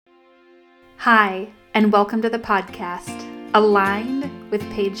Hi, and welcome to the podcast, Aligned with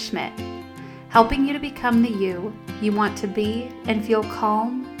Paige Schmidt, helping you to become the you want to be and feel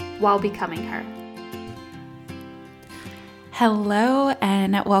calm while becoming her. Hello,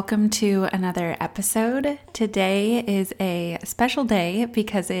 and welcome to another episode. Today is a special day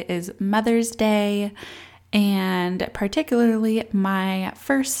because it is Mother's Day, and particularly my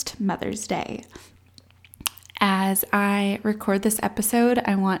first Mother's Day. As I record this episode,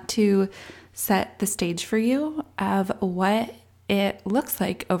 I want to set the stage for you of what it looks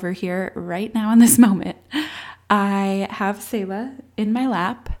like over here right now in this moment. I have Selah in my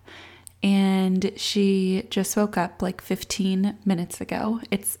lap, and she just woke up like 15 minutes ago.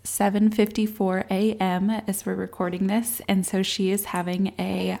 It's 7:54 a.m. as we're recording this, and so she is having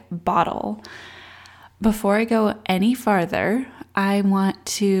a bottle. Before I go any farther, I want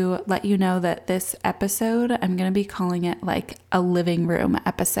to let you know that this episode, I'm going to be calling it like a living room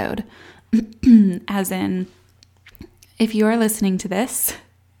episode. As in, if you are listening to this,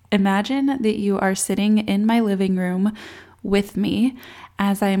 imagine that you are sitting in my living room with me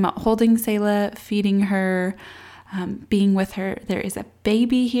as I'm holding Selah, feeding her, being with her. There is a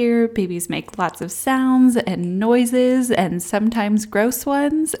baby here. Babies make lots of sounds and noises and sometimes gross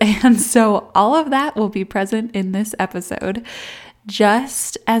ones. And so all of that will be present in this episode,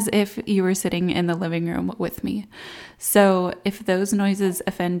 just as if you were sitting in the living room with me. So if those noises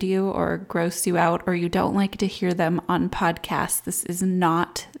offend you or gross you out, or you don't like to hear them on podcasts, this is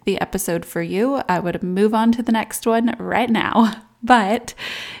not the episode for you. I would move on to the next one right now. But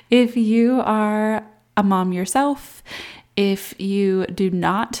if you are a mom yourself, if you do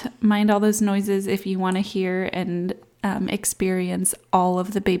not mind all those noises, if you want to hear and experience all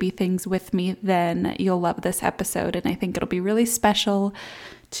of the baby things with me, then you'll love this episode. And I think it'll be really special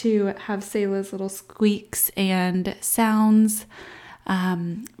to have Selah's little squeaks and sounds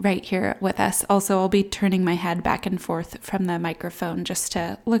right here with us. Also, I'll be turning my head back and forth from the microphone just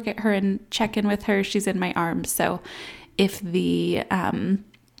to look at her and check in with her. She's in my arms, so if the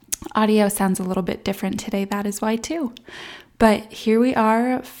audio sounds a little bit different today, that is why too. But here we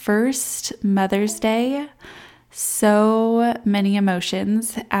are, first Mother's Day. So many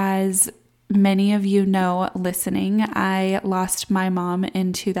emotions. As many of you know listening, I lost my mom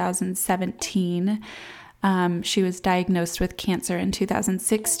in 2017. She was diagnosed with cancer in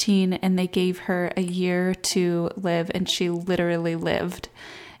 2016, and they gave her a year to live, and she literally lived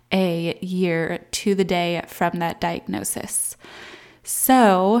a year to the day from that diagnosis.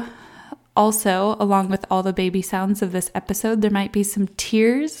 So also, along with all the baby sounds of this episode, there might be some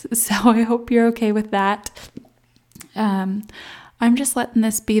tears, so I hope you're okay with that. I'm just letting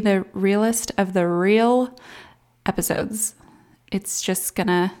this be the realest of the real episodes. It's just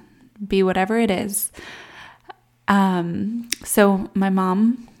gonna be whatever it is. So my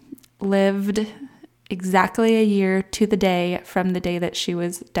mom lived exactly a year to the day from the day that she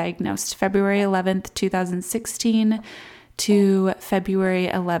was diagnosed, February 11th, 2016 to February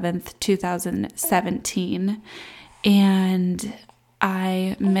 11th, 2017. And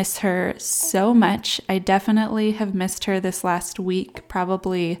I miss her so much. I definitely have missed her this last week.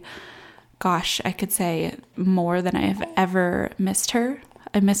 Probably, I could say more than I've ever missed her.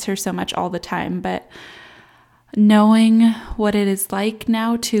 I miss her so much all the time, but knowing what it is like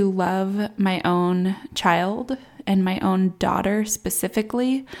now to love my own child and my own daughter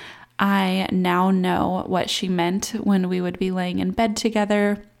specifically, I now know what she meant when we would be laying in bed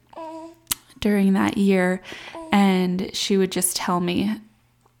together during that year, and she would just tell me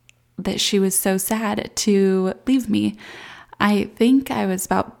that she was so sad to leave me. I think I was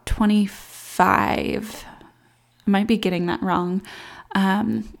about 25. I might be getting that wrong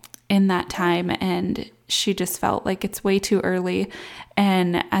in that time, and she just felt like it's way too early.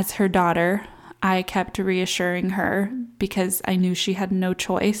 And as her daughter, I kept reassuring her because I knew she had no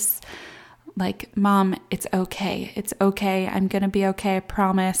choice. Like, Mom, it's okay. It's okay. I'm going to be okay. I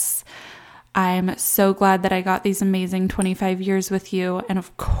promise. I'm so glad that I got these amazing 25 years with you. And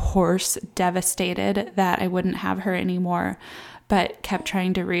of course, devastated that I wouldn't have her anymore, but kept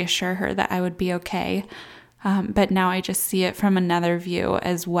trying to reassure her that I would be okay. But now I just see it from another view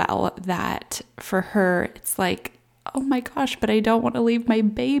as well, that for her, it's like, oh my gosh, but I don't want to leave my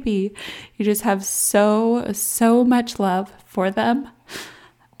baby. You just have so much love for them.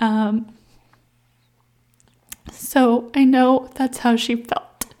 So I know that's how she felt.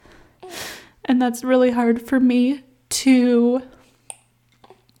 And that's really hard for me to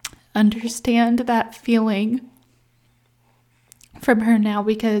understand that feeling from her now,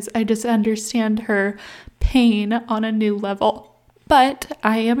 because I just understand her pain on a new level. But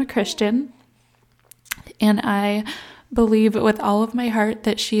I am a Christian, and I believe with all of my heart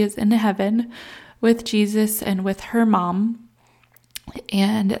that she is in heaven with Jesus and with her mom,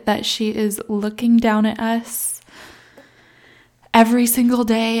 and that she is looking down at us every single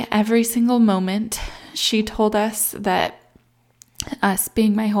day, every single moment. She told us that, us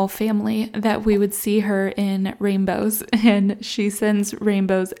being my whole family, that we would see her in rainbows, and she sends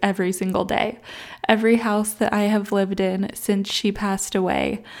rainbows every single day. Every house that I have lived in since she passed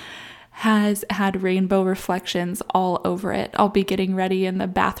away has had rainbow reflections all over it. I'll be getting ready in the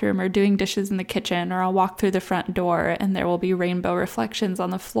bathroom or doing dishes in the kitchen, or I'll walk through the front door and there will be rainbow reflections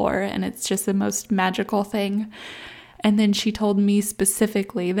on the floor, and it's just the most magical thing. And then she told me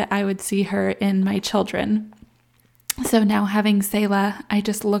specifically that I would see her in my children. So now, having Selah, I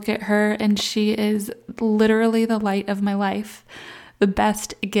just look at her and she is literally the light of my life, the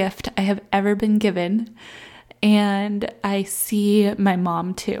best gift I have ever been given. And I see my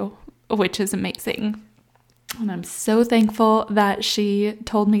mom too, which is amazing. And I'm so thankful that she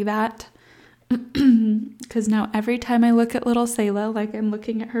told me that, because now every time I look at little Selah, like I'm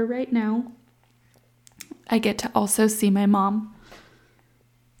looking at her right now, I get to also see my mom.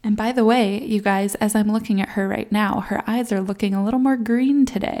 And by the way, you guys, as I'm looking at her right now, her eyes are looking a little more green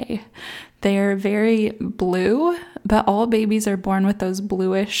today. They're very blue, but all babies are born with those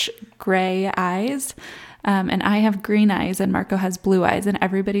bluish gray eyes. And I have green eyes and Marco has blue eyes, and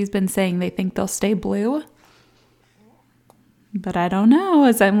everybody's been saying they think they'll stay blue. But I don't know.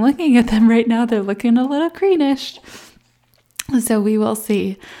 As I'm looking at them right now, they're looking a little greenish. So we will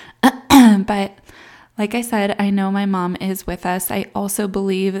see. But like I said, I know my mom is with us. I also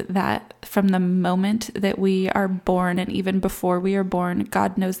believe that from the moment that we are born, and even before we are born,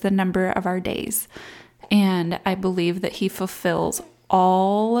 God knows the number of our days. And I believe that he fulfills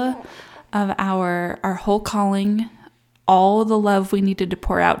all of our whole calling, all the love we needed to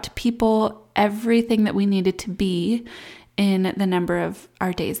pour out to people, everything that we needed to be in the number of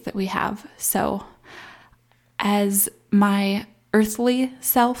our days that we have. So as my earthly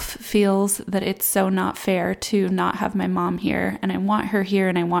self feels that it's so not fair to not have my mom here, and I want her here,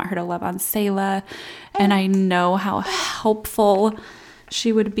 and I want her to love on Selah, and I know how helpful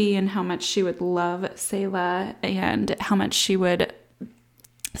she would be and how much she would love Selah and how much she would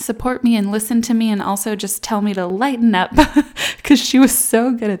support me and listen to me and also just tell me to lighten up because she was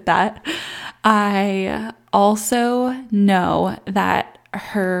so good at that. I also know that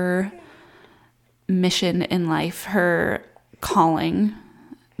her mission in life, her calling,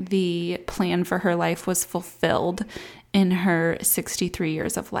 the plan for her life was fulfilled in her 63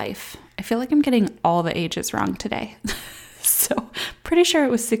 years of life. I feel like I'm getting all the ages wrong today. So pretty sure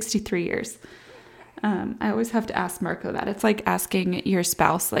it was 63 years. I always have to ask Marco that. It's like asking your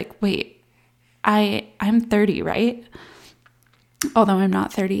spouse, like, wait, I'm 30, right? Although I'm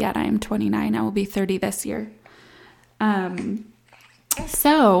not 30 yet. I am 29. I will be 30 this year.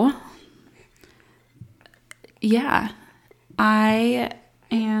 So yeah, I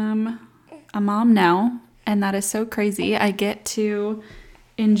am a mom now, and that is so crazy. I get to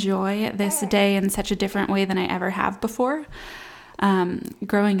enjoy this day in such a different way than I ever have before.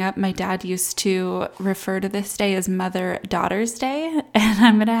 Growing up, my dad used to refer to this day as Mother-Daughter's Day, and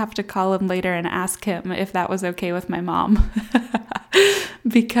I'm going to have to call him later and ask him if that was okay with my mom.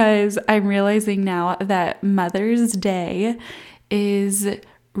 Because I'm realizing now that Mother's Day is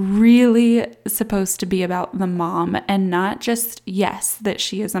really supposed to be about the mom, and not just, yes, that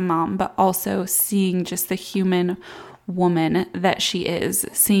she is a mom, but also seeing just the human woman that she is,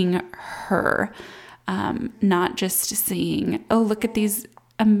 seeing her. Not just seeing, oh, look at these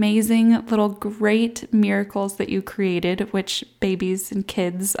amazing little great miracles that you created, which babies and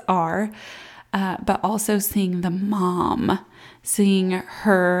kids are, but also seeing the mom, seeing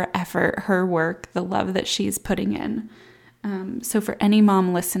her effort, her work, the love that she's putting in. So for any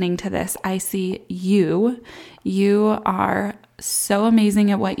mom listening to this, I see you. You are so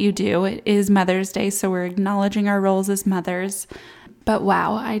amazing at what you do. It is Mother's Day, so we're acknowledging our roles as mothers. But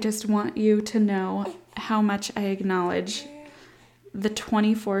wow, I just want you to know how much I acknowledge the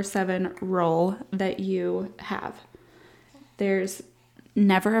 24/7 role that you have. There's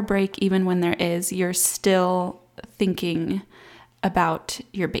never a break, even when there is. You're still thinking about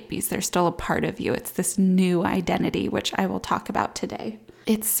your babies. They're still a part of you. It's this new identity, which I will talk about today.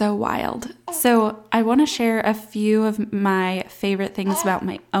 It's so wild. So I want to share a few of my favorite things about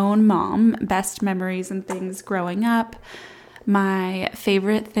my own mom, best memories and things growing up. My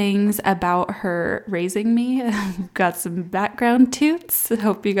favorite things about her raising me. Got some background toots.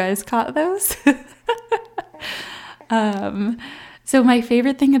 Hope you guys caught those. So my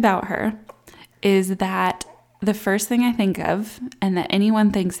favorite thing about her is that the first thing I think of, and that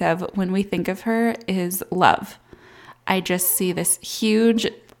anyone thinks of when we think of her, is love. I just see this huge,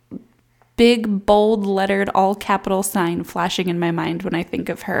 big, bold lettered, all capital sign flashing in my mind when I think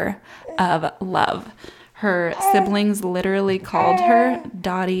of her, of Love. Her siblings literally called her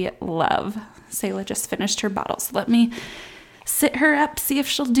Dottie Love. Selah just finished her bottle, so let me sit her up, see if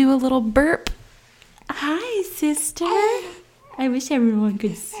she'll do a little burp. Hi, sister. I wish everyone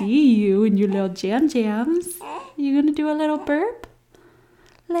could see you and your little jam jams. You gonna do a little burp?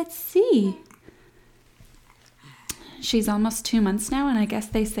 Let's see. She's almost 2 months now, and I guess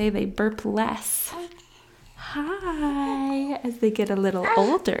they say they burp less. Hi, as they get a little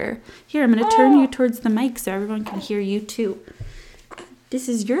older. Here, I'm going to turn you towards the mic so everyone can hear you too. This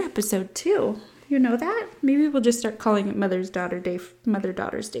is your episode too. You know that? Maybe we'll just start calling it Mother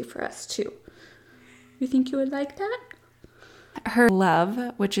Daughter's Day for us too. You think you would like that? Her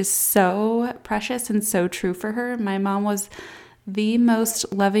love, which is so precious and so true for her. My mom was the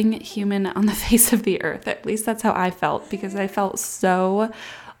most loving human on the face of the earth. At least that's how I felt, because I felt so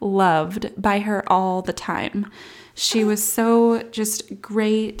loved by her all the time. She was so just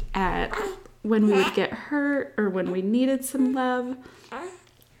great at when we would get hurt or when we needed some love.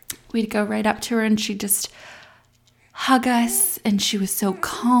 We'd go right up to her and she'd just hug us, and she was so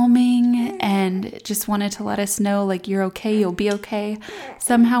calming and just wanted to let us know, like, you're okay, you'll be okay.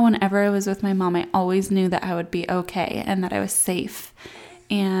 Somehow whenever I was with my mom, I always knew that I would be okay and that I was safe.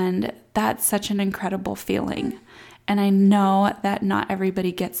 And that's such an incredible feeling. And I know that not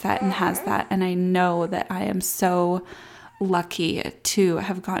everybody gets that and has that. And I know that I am so lucky to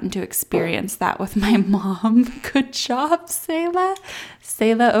have gotten to experience that with my mom. Good job, Selah.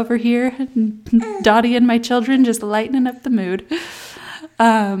 Selah over here, Dottie and my children just lightening up the mood.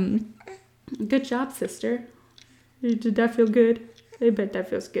 Good job, sister. Did that feel good? I bet that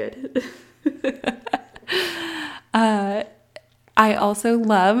feels good. I also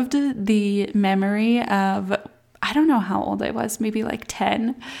loved the memory of, I don't know how old I was, maybe like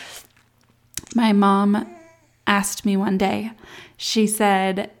 10. My mom asked me one day, she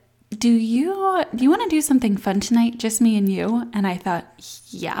said, do you want to do something fun tonight, just me and you? And I thought,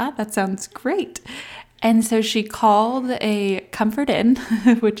 yeah, that sounds great. And so she called a Comfort Inn,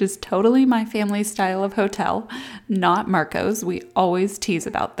 which is totally my family's style of hotel, not Marco's. We always tease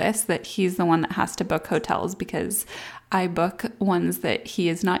about this, that he's the one that has to book hotels because I book ones that he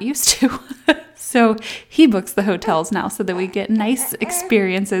is not used to. So he books the hotels now so that we get nice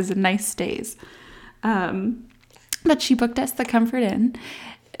experiences and nice stays. But she booked us the Comfort Inn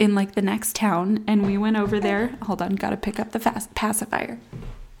in like the next town, and we went over there. Hold on, gotta pick up the pacifier.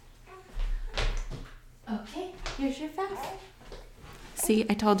 Okay, here's your fast. See,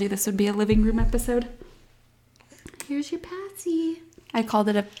 I told you this would be a living room episode. Here's your Patsy. I called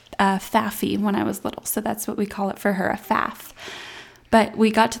it a faffy when I was little, so that's what we call it for her, a faff. But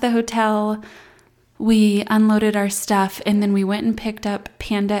we got to the hotel, we unloaded our stuff, and then we went and picked up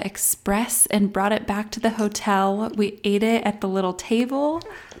Panda Express and brought it back to the hotel. We ate it at the little table.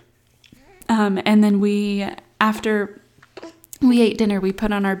 And then after we ate dinner, we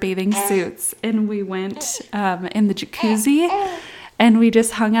put on our bathing suits and we went in the jacuzzi, and we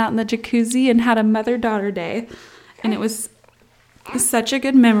just hung out in the jacuzzi and had a mother-daughter day. And it was such a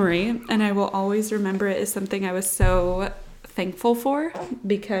good memory, and I will always remember it as something I was so thankful for,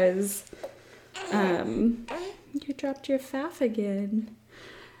 because you dropped your faff again.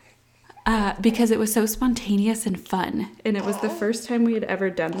 Because it was so spontaneous and fun, and it was the first time we had ever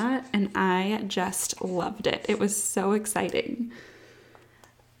done that, and I just loved it. It was so exciting.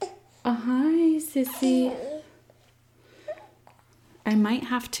 Hi, sissy. I might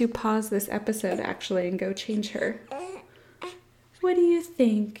have to pause this episode actually and go change her. What do you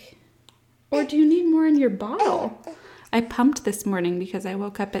think? Or do you need more in your bottle? I pumped this morning because I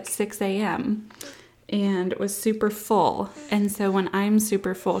woke up at 6 a.m. and was super full. And so when I'm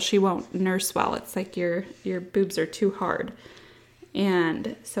super full, she won't nurse well. It's like your boobs are too hard.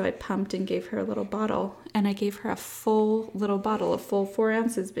 And so I pumped and gave her a little bottle. And I gave her a full little bottle, a full 4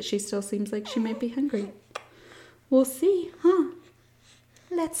 ounces, but she still seems like she might be hungry. We'll see, huh?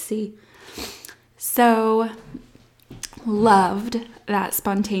 Let's see. So loved that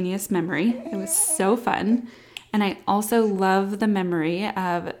spontaneous memory. It was so fun. And I also love the memory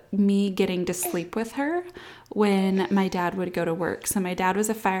of me getting to sleep with her when my dad would go to work. So my dad was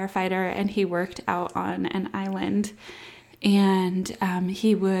a firefighter, and he worked out on an island, and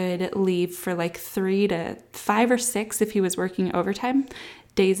he would leave for like 3 to 5 or 6 if he was working overtime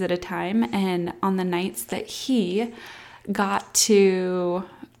days at a time. And on the nights that he got to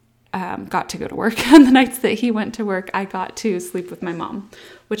go to work, on the nights that he went to work, I got to sleep with my mom,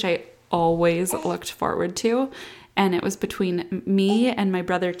 which I always looked forward to. And it was between me and my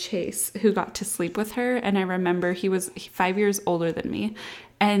brother Chase who got to sleep with her. And I remember he was 5 years older than me.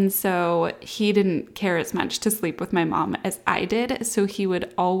 And so he didn't care as much to sleep with my mom as I did. So he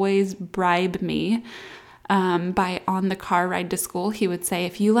would always bribe me by on the car ride to school. He would say,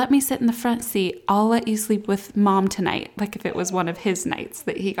 if you let me sit in the front seat, I'll let you sleep with mom tonight. Like if it was one of his nights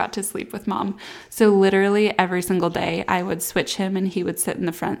that he got to sleep with mom. So literally every single day I would switch him and he would sit in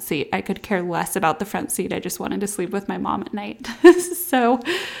the front seat. I could care less about the front seat. I just wanted to sleep with my mom at night. So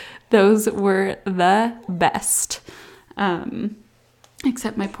those were the best.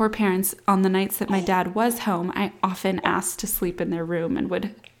 Except my poor parents, on the nights that my dad was home, I often asked to sleep in their room and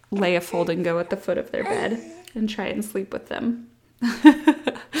would lay a fold and go at the foot of their bed and try and sleep with them.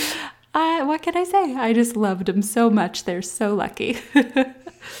 What can I say? I just loved them so much. They're so lucky.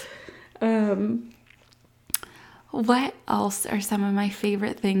 What else are some of my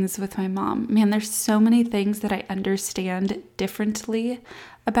favorite things with my mom? Man, there's so many things that I understand differently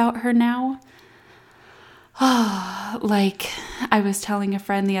about her now. Like I was telling a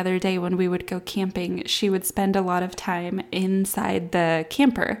friend the other day when we would go camping, she would spend a lot of time inside the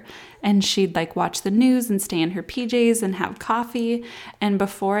camper and she'd like watch the news and stay in her PJs and have coffee. And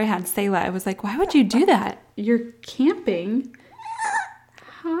before I had Selah, I was like, why would you do that? You're camping.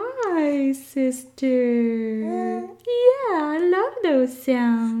 Hi, sister. Yeah, I love those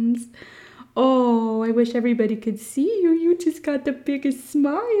sounds. Oh, I wish everybody could see you. You just got the biggest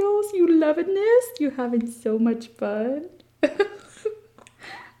smiles. You loving this? You're having so much fun.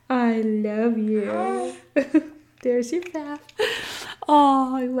 I love you. There's your bath.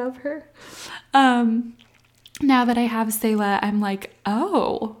 Oh, I love her. Now that I have Selah, I'm like,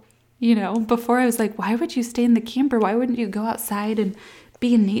 oh, before I was like, why would you stay in the camper? Why wouldn't you go outside and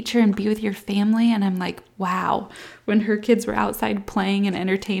be in nature and be with your family? And I'm like, wow, when her kids were outside playing and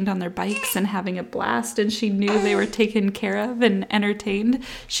entertained on their bikes and having a blast and she knew they were taken care of and entertained,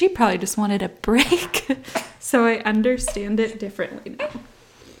 she probably just wanted a break. So I understand it differently now.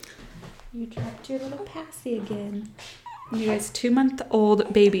 You dropped your little passy again. You guys,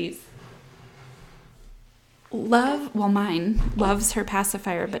 2-month-old babies. Mine loves her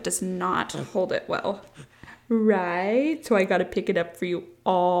pacifier but does not hold it well. Right? So I got to pick it up for you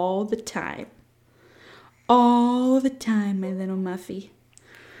all the time. All the time, my little Muffy.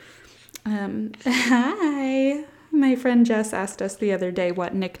 Hi. My friend Jess asked us the other day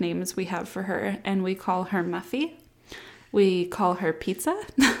what nicknames we have for her, and we call her Muffy. We call her Pizza.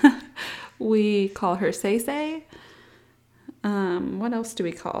 We call her Say. What else do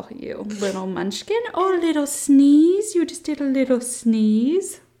we call you? Little Munchkin? Oh, little sneeze. You just did a little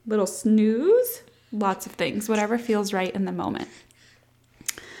sneeze. Little snooze. Lots of things, whatever feels right in the moment.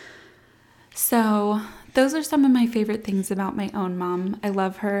 So those are some of my favorite things about my own mom. I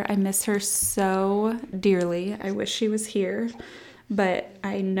love her. I miss her so dearly. I wish she was here, but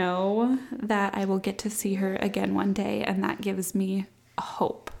I know that I will get to see her again one day, and that gives me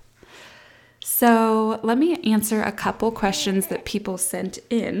hope. So let me answer a couple questions that people sent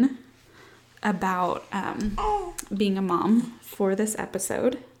in about being a mom for this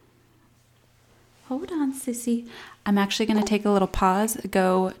episode. Hold on, sissy. I'm actually going to take a little pause,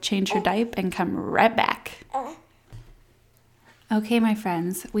 go change her diaper, and come right back. Okay, my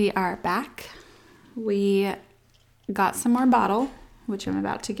friends, we are back. We got some more bottle, which I'm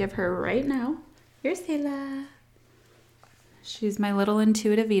about to give her right now. Here's Selah. She's my little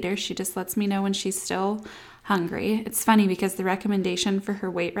intuitive eater. She just lets me know when she's still hungry. It's funny because the recommendation for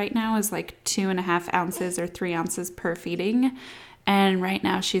her weight right now is like 2.5 ounces or 3 ounces per feeding. And right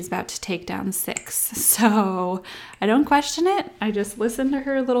now she's about to take down 6. So I don't question it. I just listen to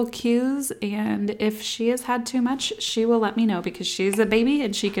her little cues. And if she has had too much, she will let me know because she's a baby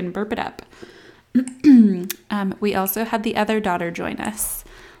and she can burp it up. We also had the other daughter join us.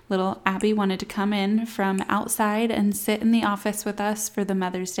 Little Abby wanted to come in from outside and sit in the office with us for the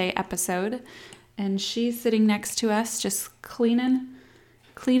Mother's Day episode. And she's sitting next to us just cleaning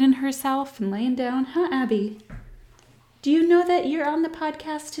herself and laying down. Huh, Abby? Do you know that you're on the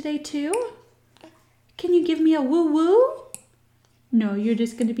podcast today too? Can you give me a woo-woo? No, you're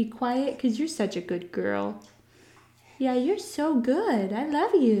just going to be quiet because you're such a good girl. Yeah, you're so good. I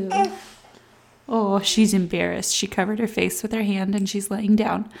love you. Oh, she's embarrassed. She covered her face with her hand and she's laying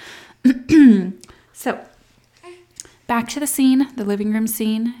down. So, back to the scene, the living room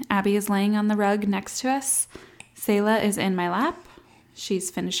scene. Abby is laying on the rug next to us. Selah is in my lap. She's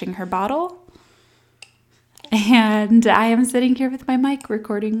finishing her bottle. And I am sitting here with my mic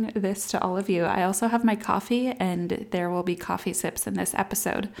recording this to all of you. I also have my coffee, and there will be coffee sips in this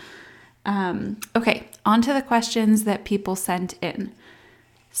episode. Okay, on to the questions that people sent in.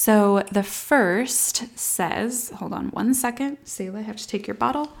 So the first says, hold on one second. Selah, I have to take your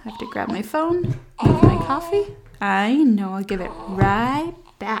bottle. I have to grab my phone, move my coffee. I know, I'll give it right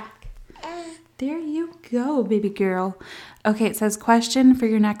back. There you go, baby girl. Okay, it says, question for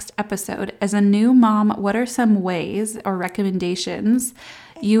your next episode. As a new mom, what are some ways or recommendations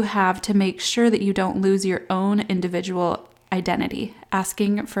you have to make sure that you don't lose your own individual identity?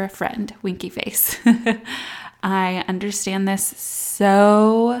 Asking for a friend, winky face. I understand this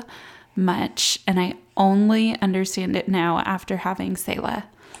so much, and I only understand it now after having Selah.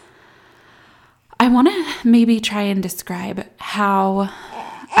 I want to maybe try and describe how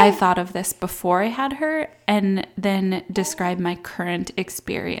I thought of this before I had her, and then describe my current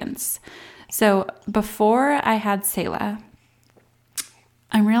experience. So before I had Selah,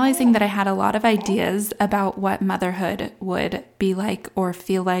 I'm realizing that I had a lot of ideas about what motherhood would be like or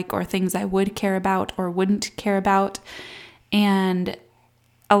feel like, or things I would care about or wouldn't care about. And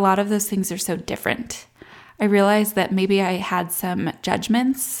a lot of those things are so different. I realized that maybe I had some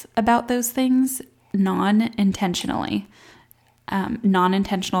judgments about those things non-intentional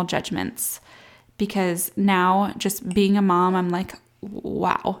judgments, because now just being a mom, I'm like,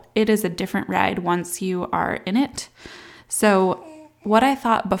 wow, it is a different ride once you are in it. So what I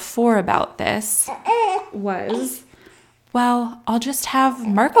thought before about this was, well, I'll just have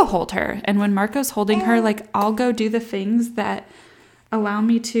Marco hold her. And when Marco's holding her, like, I'll go do the things that allow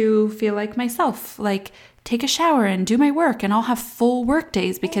me to feel like myself, like take a shower and do my work, and I'll have full work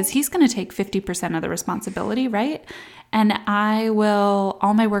days because he's going to take 50% of the responsibility, right? And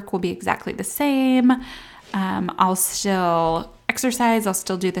all my work will be exactly the same. I'll still exercise. I'll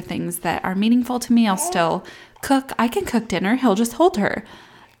still do the things that are meaningful to me. I'll still cook. I can cook dinner. He'll just hold her.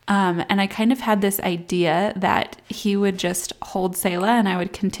 And I kind of had this idea that he would just hold Selah and I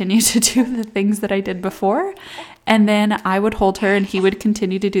would continue to do the things that I did before. And then I would hold her and he would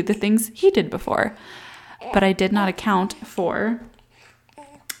continue to do the things he did before. But I did not account for,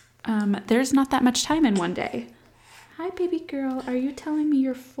 there's not that much time in one day. Hi, baby girl. Are you telling me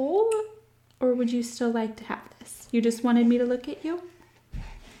you're full, or would you still like to have this? You just wanted me to look at you?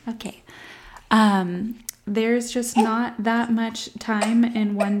 Okay. There's just not that much time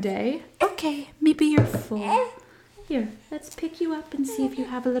in one day. Okay, maybe you're full. Here, let's pick you up and see if you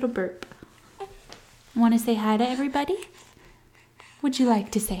have a little burp. Want to say hi to everybody? Would you like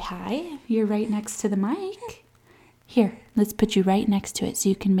to say hi? You're right next to the mic. Here, let's put you right next to it so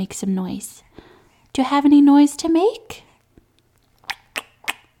you can make some noise. Do you have any noise to make?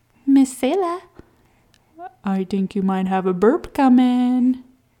 Miss Selah, I think you might have a burp coming.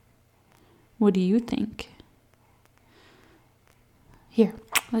 What do you think? Here,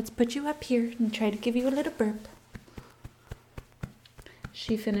 let's put you up here and try to give you a little burp.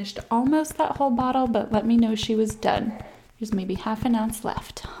 She finished almost that whole bottle, but let me know she was done. There's maybe half an ounce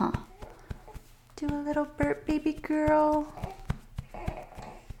left, huh? Do a little burp, baby girl.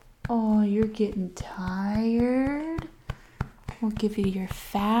 Oh, you're getting tired. We'll give you your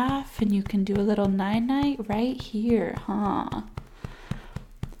faff and you can do a little night-night right here, huh?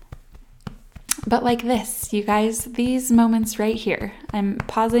 But like this, you guys, these moments right here, I'm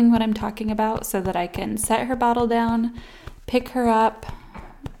pausing what I'm talking about so that I can set her bottle down, pick her up,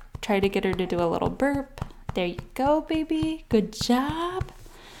 try to get her to do a little burp. There you go, baby. Good job.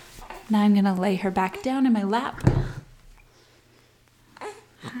 Now I'm going to lay her back down in my lap.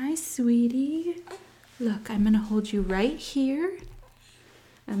 Hi, sweetie. Look, I'm going to hold you right here.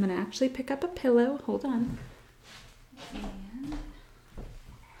 I'm going to actually pick up a pillow. Hold on. And...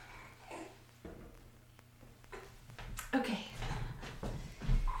 okay.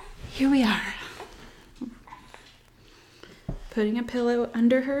 Here we are. Putting a pillow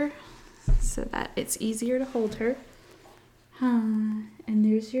under her so that it's easier to hold her. And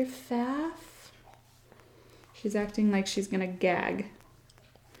there's your faff. She's acting like she's gonna gag.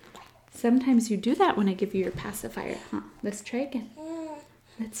 Sometimes you do that when I give you your pacifier, huh? Let's try again.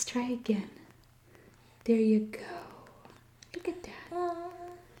 Let's try again. There you go. Look at that.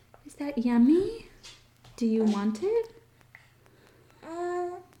 Is that yummy? Do you want it?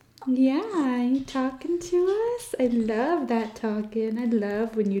 Yeah, you talking to us? I love that talking. I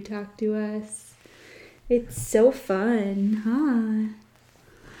love when you talk to us. It's so fun, huh?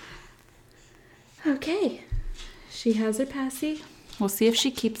 Okay, she has her passy. We'll see if she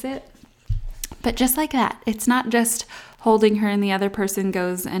keeps it. But just like that, it's not just holding her and the other person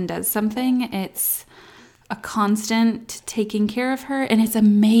goes and does something. It's a constant taking care of her, and it's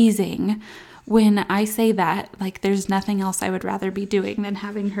amazing. When I say that, like, there's nothing else I would rather be doing than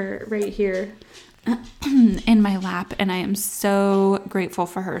having her right here in my lap. And I am so grateful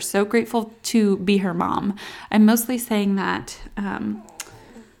for her, so grateful to be her mom. I'm mostly saying that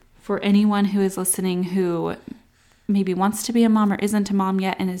for anyone who is listening who maybe wants to be a mom or isn't a mom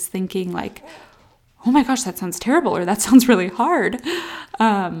yet and is thinking like, oh my gosh, that sounds terrible, or that sounds really hard.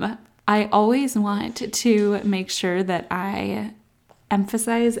 I always want to make sure that I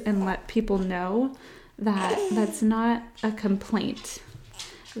emphasize and let people know that that's not a complaint.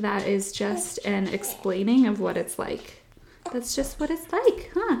 That is just an explaining of what it's like. That's just what it's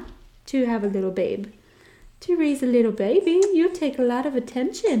like, to have a little babe. To raise a little baby, you take a lot of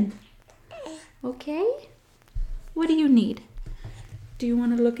attention. Okay? What do you need? Do you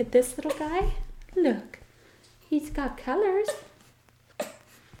want to look at this little guy? Look, he's got colors.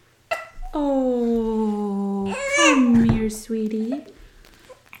 Oh, come here, sweetie.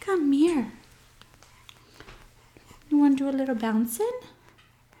 Come here. You want to do a little bouncing?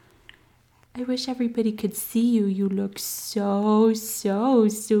 I wish everybody could see you. You look so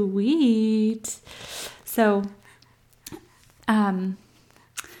sweet. So,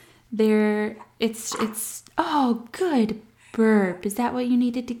 oh, good burp. Is that what you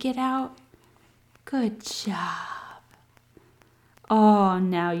needed to get out? Good job. Oh,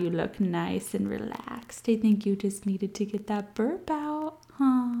 now you look nice and relaxed. I think you just needed to get that burp out,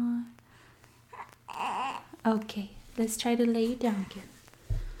 huh? Okay, let's try to lay you down again.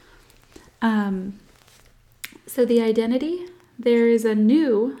 So the identity, there is a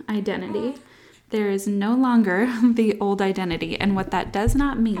new identity. There is no longer the old identity. And what that does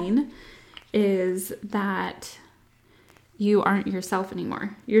not mean is that you aren't yourself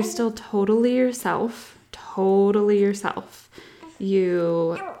anymore. You're still totally yourself.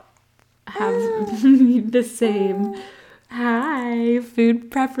 You have the same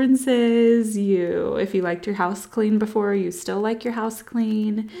food preferences. If you liked your house clean before, you still like your house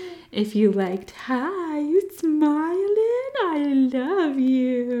clean. If you liked, you smiling, I love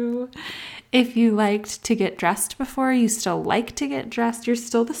you. If you liked to get dressed before, you still like to get dressed. You're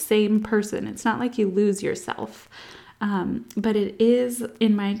still the same person. It's not like you lose yourself. But it is,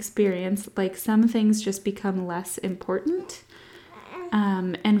 in my experience, like some things just become less important.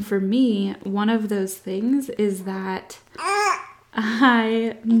 And for me, one of those things is that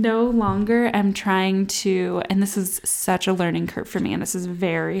I no longer am trying to, and this is such a learning curve for me, and this is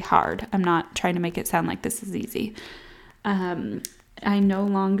very hard. I'm not trying to make it sound like this is easy. I no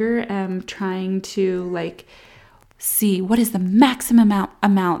longer am trying to see what is the maximum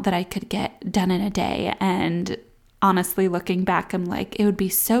amount that I could get done in a day. And honestly, looking back, I'm like, it would be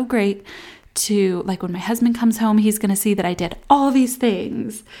so great to, when my husband comes home, he's going to see that I did all these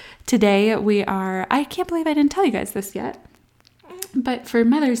things. Today I can't believe I didn't tell you guys this yet, but for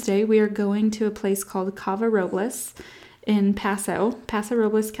Mother's Day, we are going to a place called Cava Robles in Paso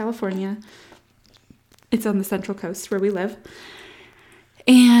Robles, California. It's on the Central Coast where we live.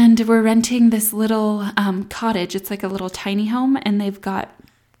 And we're renting this little cottage. It's like a little tiny home, and they've got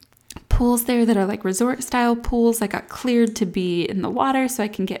pools there that are like resort style pools. I got cleared to be in the water so I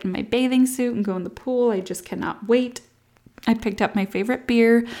can get in my bathing suit and go in the pool. I just cannot wait. I picked up my favorite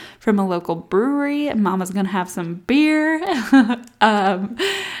beer from a local brewery, and Mama's going to have some beer.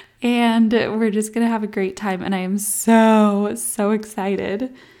 And we're just going to have a great time. And I am so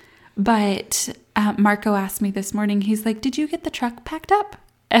excited. But Marco asked me this morning, he's like, did you get the truck packed up?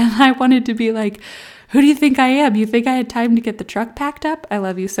 And I wanted to be like, who do you think I am? You think I had time to get the truck packed up? I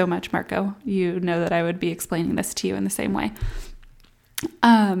love you so much, Marco. You know that I would be explaining this to you in the same way.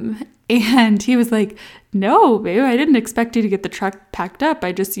 And he was like, no, babe, I didn't expect you to get the truck packed up.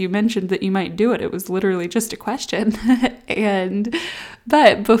 You mentioned that you might do it. It was literally just a question.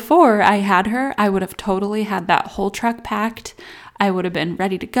 But before I had her, I would have totally had that whole truck packed. I would have been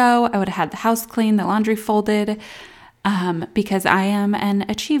ready to go. I would have had the house clean, the laundry folded, because I am an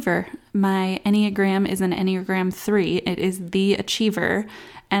achiever. My Enneagram is an Enneagram 3. It is the achiever,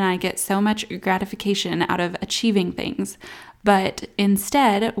 and I get so much gratification out of achieving things. But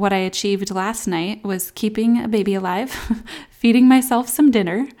instead, what I achieved last night was keeping a baby alive, feeding myself some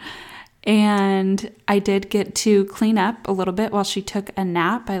dinner, and I did get to clean up a little bit while she took a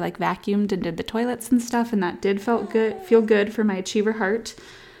nap. I vacuumed and did the toilets and stuff, and that did feel good for my achiever heart.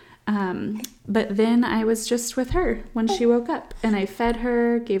 But then I was just with her when she woke up, and I fed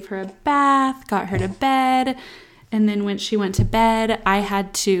her, gave her a bath, got her to bed, and then when she went to bed, I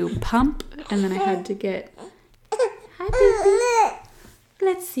had to pump, and then I had to get... Hi, baby.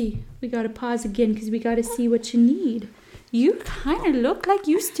 Let's see. We got to pause again because we got to see what you need. You kind of look like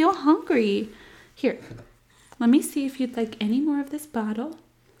you still hungry. Here, let me see if you'd like any more of this bottle.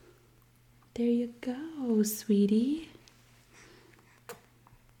 There you go, sweetie.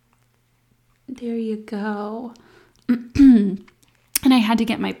 There you go. And I had to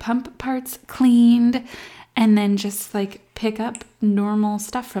get my pump parts cleaned. and then just like pick up normal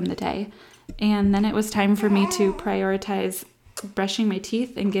stuff from the day. And then it was time for me to prioritize brushing my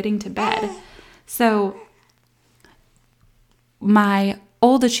teeth and getting to bed. So my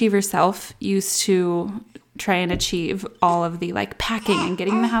old achiever self used to try and achieve all of the like packing and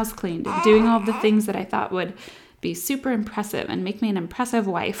getting the house cleaned and doing all of the things that I thought would be super impressive and make me an impressive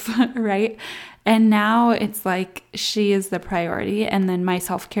wife, right? And now it's like she is the priority, and then my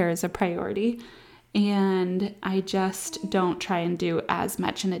self-care is a priority. And I just don't try and do as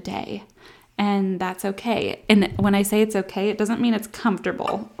much in a day. And that's okay. And when I say it's okay, it doesn't mean it's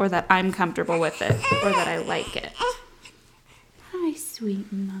comfortable or that I'm comfortable with it or that I like it. Hi,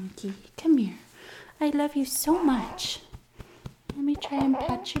 sweet monkey. Come here. I love you so much. Let me try and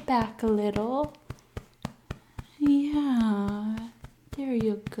pat your back a little. Yeah, there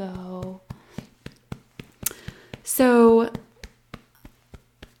you go. So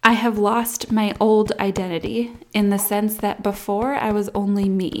I have lost my old identity in the sense that before I was only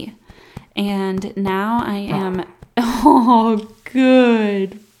me. And now I am, oh,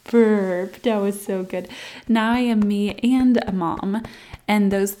 good burp. That was so good. Now I am me and a mom, and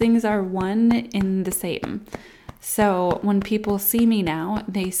those things are one in the same. So when people see me now,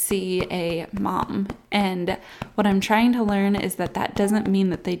 they see a mom. And what I'm trying to learn is that that doesn't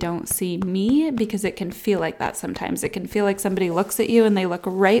mean that they don't see me, because it can feel like that sometimes. It can feel like somebody looks at you and they look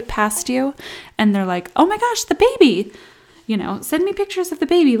right past you and they're like, oh my gosh, the baby. You know, send me pictures of the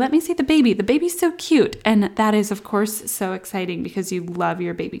baby. Let me see the baby. The baby's so cute. And that is, of course, so exciting because you love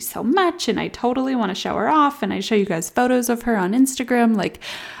your baby so much. And I totally want to show her off. And I show you guys photos of her on Instagram. Like,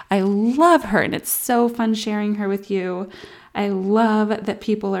 I love her. And it's so fun sharing her with you. I love that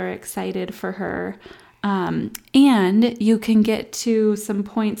people are excited for her. And you can get to some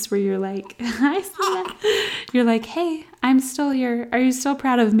points where you're like, hi, Sina. You're like, hey, I'm still here. Are you still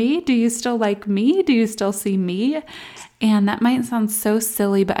proud of me? Do you still like me? Do you still see me? And that might sound so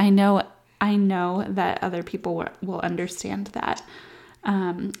silly, but I know that other people will understand that.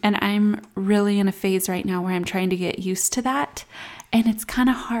 And I'm really in a phase right now where I'm trying to get used to that. And it's kind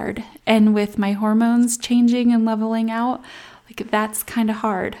of hard. And with my hormones changing and leveling out, like that's kind of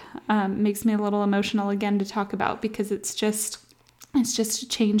hard. Makes me a little emotional again to talk about, because it's just a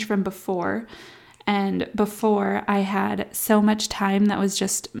change from before. And before I had so much time that was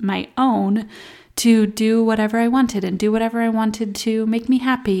just my own to do whatever I wanted and do whatever I wanted to make me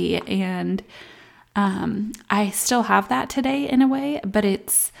happy. And I still have that today in a way, but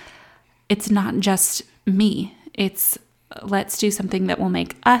it's not just me. It's let's do something that will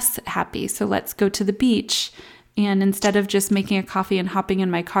make us happy. So let's go to the beach. And instead of just making a coffee and hopping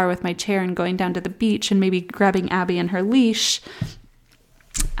in my car with my chair and going down to the beach and maybe grabbing Abby and her leash,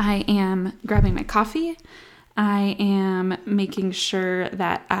 I am grabbing my coffee. I am making sure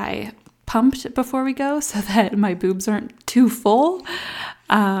that I pumped before we go so that my boobs aren't too full.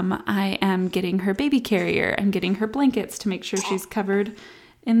 I am getting her baby carrier. I'm getting her blankets to make sure she's covered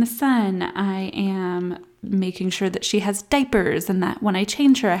in the sun. I am making sure that she has diapers and that when I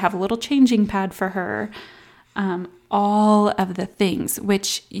change her, I have a little changing pad for her. All of the things,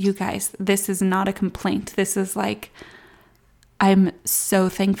 which you guys, this is not a complaint. This is like, I'm so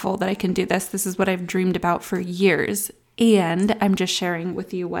thankful that I can do this. This is what I've dreamed about for years. And I'm just sharing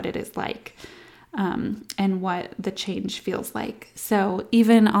with you what it is like, and what the change feels like. So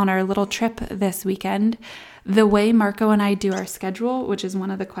even on our little trip this weekend, the way Marco and I do our schedule, which is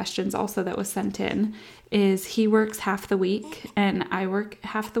one of the questions also that was sent in, is he works half the week and I work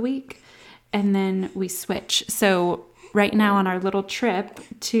half the week, and then we switch. So right now on our little trip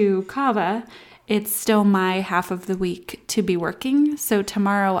to Cava, it's still my half of the week to be working. So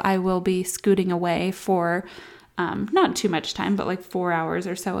tomorrow I will be scooting away for not too much time, but like 4 hours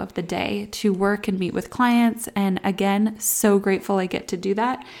or so of the day to work and meet with clients. And again, so grateful I get to do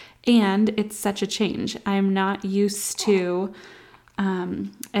that. And it's such a change. I'm not used to,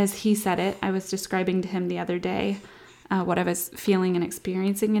 as he said it, I was describing to him the other day what I was feeling and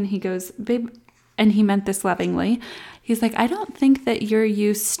experiencing. And he goes, babe, and he meant this lovingly. He's like, I don't think that you're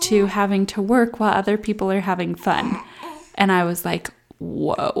used to having to work while other people are having fun. And I was like,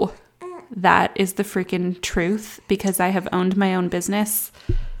 whoa. That is the freaking truth, because I have owned my own business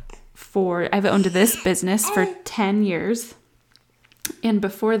I've owned this business for 10 years. And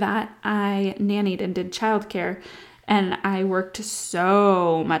before that, I nannied and did childcare. And I worked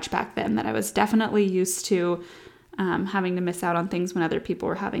so much back then that I was definitely used to having to miss out on things when other people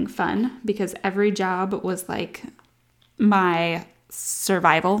were having fun, because every job was like my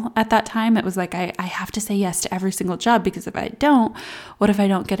survival at that time. It was like, I have to say yes to every single job, because if I don't, what if I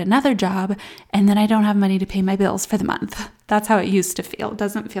don't get another job and then I don't have money to pay my bills for the month? That's how it used to feel. It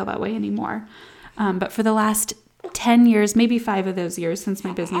doesn't feel that way anymore. But for the last 10 years, maybe 5 of those years since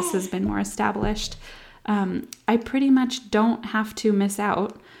my business has been more established, I pretty much don't have to miss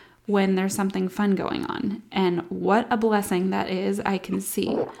out when there's something fun going on. And what a blessing that is, I can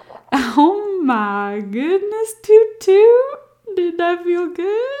see. Oh my goodness, Toot Toot. Did that feel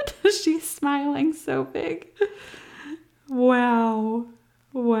good? She's smiling so big. Wow.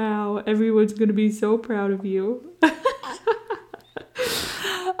 Everyone's going to be so proud of you.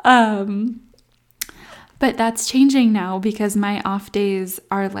 But that's changing now because my off days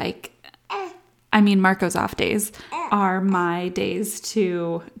are Marco's off days are my days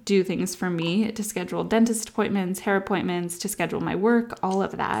to do things for me, to schedule dentist appointments, hair appointments, to schedule my work, all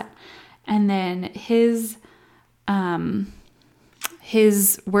of that. And then his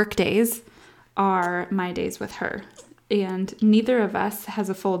work days are my days with her. And neither of us has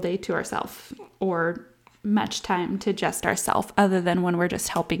a full day to ourselves or much time to just ourselves other than when we're just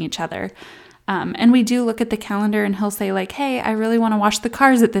helping each other. And we do look at the calendar and he'll say like, hey, I really want to wash the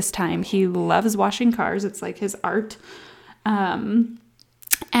cars at this time. He loves washing cars. It's like his art. And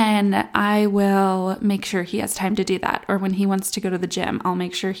I will make sure he has time to do that. Or when he wants to go to the gym, I'll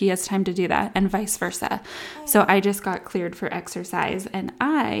make sure he has time to do that and vice versa. So I just got cleared for exercise and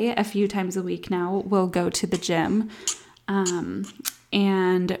I, a few times a week now, will go to the gym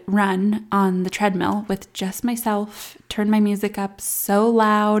and run on the treadmill with just myself, turn my music up so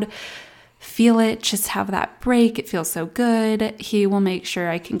loud, feel it, just have that break. It feels so good. He will make sure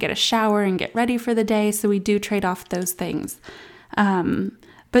I can get a shower and get ready for the day. So we do trade off those things.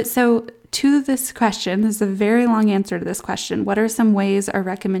 But so to this question, this is a very long answer to this question. What are some ways or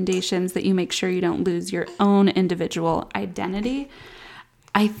recommendations that you make sure you don't lose your own individual identity?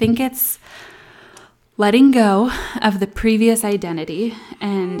 I think it's letting go of the previous identity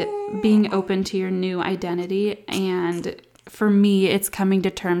and being open to your new identity. And for me, it's coming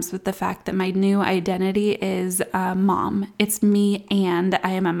to terms with the fact that my new identity is a mom. It's me and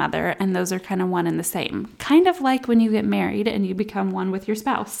I am a mother, and those are kind of one and the same. Kind of like when you get married and you become one with your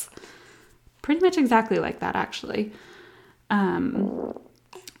spouse. Pretty much exactly like that, actually.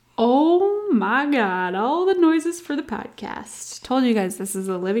 Oh my God, all the noises for the podcast. Told you guys this is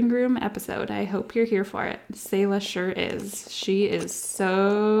a living room episode. I hope you're here for it. Selah sure is. She is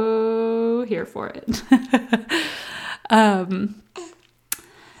so here for it.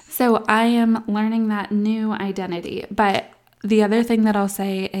 So I am learning that new identity, but the other thing that I'll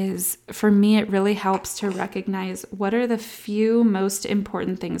say is for me, it really helps to recognize what are the few most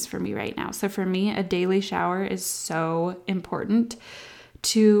important things for me right now. So for me, a daily shower is so important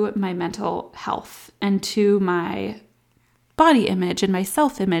to my mental health and to my body image and my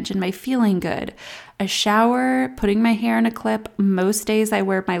self-image and my feeling good. A shower, putting my hair in a clip. Most days I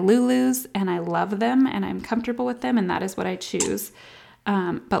wear my Lulus and I love them and I'm comfortable with them and that is what I choose.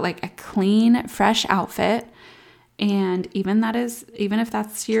 But like a clean, fresh outfit, and even if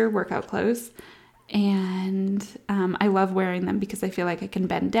that's your workout clothes. And I love wearing them because I feel like I can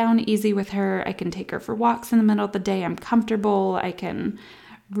bend down easy with her. I can take her for walks in the middle of the day. I'm comfortable. I can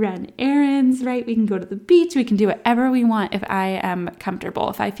run errands, right? We can go to the beach. We can do whatever we want if I am comfortable.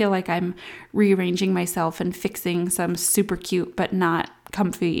 If I feel like I'm rearranging myself and fixing some super cute but not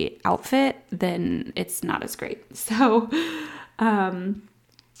comfy outfit, then it's not as great. So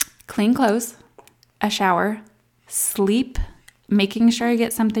clean clothes, a shower, sleep, making sure I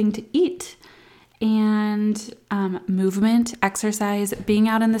get something to eat, and movement, exercise, being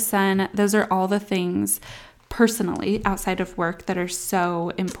out in the sun. Those are all the things personally outside of work that are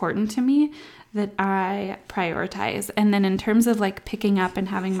so important to me that I prioritize. And then in terms of like picking up and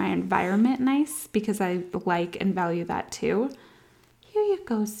having my environment nice, because I like and value that too. Here you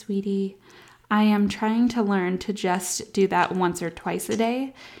go, sweetie. I am trying to learn to just do that once or twice a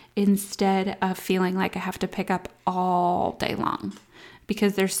day instead of feeling like I have to pick up all day long,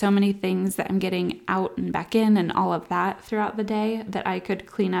 because there's so many things that I'm getting out and back in and all of that throughout the day that I could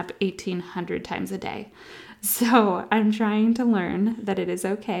clean up 1,800 times a day. So I'm trying to learn that it is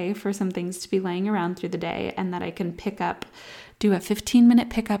okay for some things to be laying around through the day and that I can do a 15-minute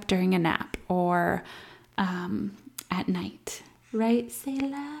pickup during a nap or at night. Right,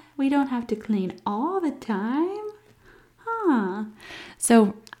 Selah? We don't have to clean all the time. Huh.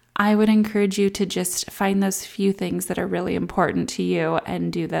 So I would encourage you to just find those few things that are really important to you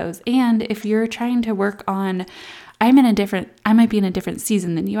and do those. And if you're trying to work on, I might be in a different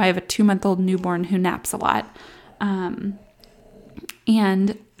season than you. I have a 2-month-old newborn who naps a lot.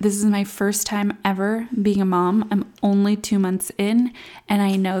 And this is my first time ever being a mom. I'm only 2 months in, and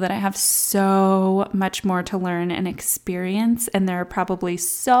I know that I have so much more to learn and experience. And there are probably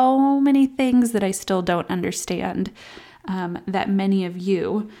so many things that I still don't understand, that many of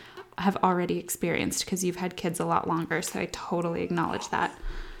you have already experienced because you've had kids a lot longer. So I totally acknowledge that.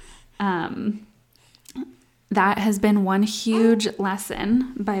 That has been one huge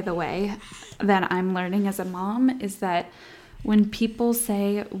lesson, by the way, that I'm learning as a mom, is that when people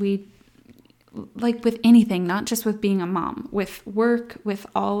say like with anything, not just with being a mom, with work, with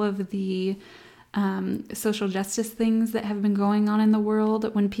all of the social justice things that have been going on in the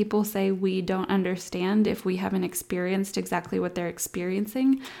world, when people say we don't understand if we haven't experienced exactly what they're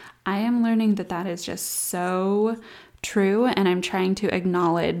experiencing, I am learning that is just so true. And I'm trying to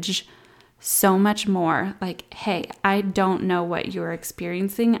acknowledge so much more like, hey, I don't know what you're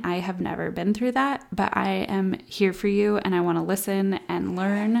experiencing. I have never been through that, but I am here for you and I want to listen and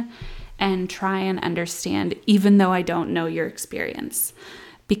learn and try and understand, even though I don't know your experience.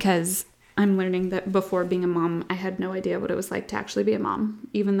 Because I'm learning that before being a mom, I had no idea what it was like to actually be a mom,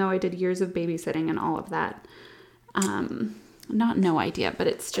 even though I did years of babysitting and all of that. Not no idea, but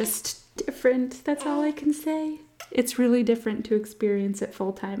it's just different. That's all I can say. It's really different to experience it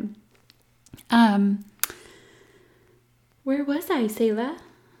full time. Where was I, Selah?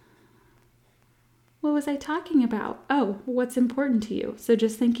 What was I talking about? Oh, what's important to you. So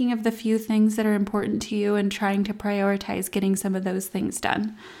just thinking of the few things that are important to you and trying to prioritize getting some of those things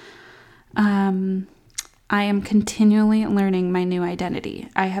done. I am continually learning my new identity.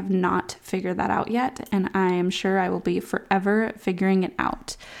 I have not figured that out yet, and I am sure I will be forever figuring it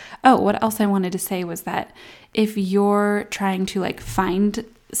out. Oh, what else I wanted to say was that if you're trying to like find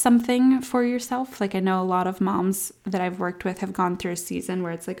something for yourself, like I know a lot of moms that I've worked with have gone through a season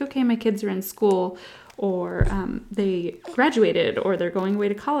where it's like, okay, my kids are in school, or they graduated, or they're going away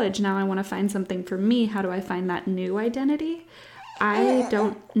to college. Now I want to find something for me. How do I find that new identity? I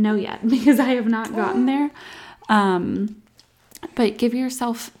don't know yet because I have not gotten there. But give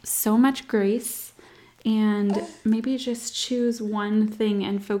yourself so much grace and maybe just choose one thing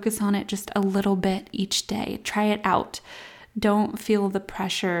and focus on it just a little bit each day. Try it out. Don't feel the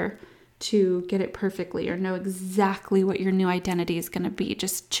pressure to get it perfectly or know exactly what your new identity is going to be.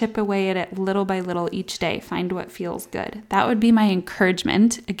 Just chip away at it little by little each day. Find what feels good. That would be my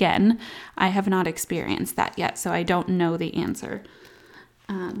encouragement. Again, I have not experienced that yet, so I don't know the answer.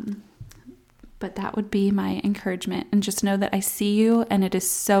 But that would be my encouragement. And just know that I see you, and it is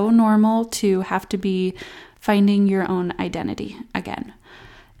so normal to have to be finding your own identity again.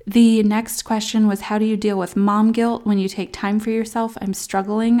 The next question was, how do you deal with mom guilt when you take time for yourself? I'm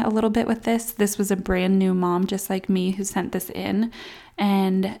struggling a little bit with this. This was a brand new mom just like me who sent this in.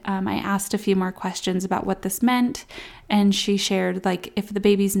 And I asked a few more questions about what this meant. And she shared, like, if the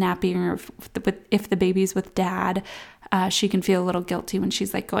baby's napping or if the baby's with dad, she can feel a little guilty when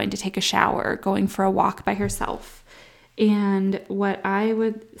she's like going to take a shower or going for a walk by herself. And what I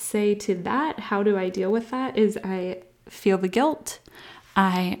would say to that, how do I deal with that, is I feel the guilt.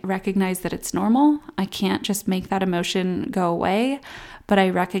 I recognize that it's normal. I can't just make that emotion go away, but I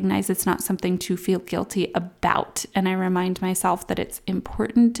recognize it's not something to feel guilty about. And I remind myself that it's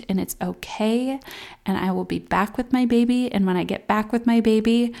important and it's okay. And I will be back with my baby. And when I get back with my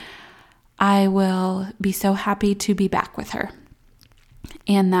baby, I will be so happy to be back with her.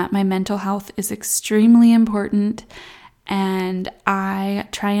 And that my mental health is extremely important. And I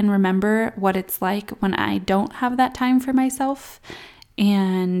try and remember what it's like when I don't have that time for myself.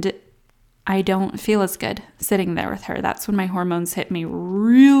 And I don't feel as good sitting there with her. That's when my hormones hit me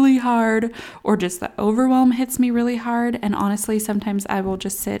really hard, or just the overwhelm hits me really hard. And honestly, sometimes I will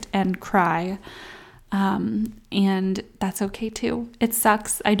just sit and cry. And that's okay too. It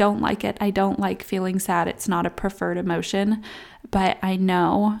sucks. I don't like it. I don't like feeling sad. It's not a preferred emotion. But I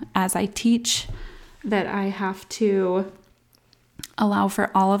know as I teach that I have to allow for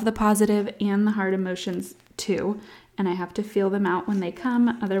all of the positive and the hard emotions too. And I have to feel them out when they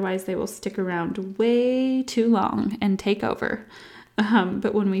come. Otherwise, they will stick around way too long and take over.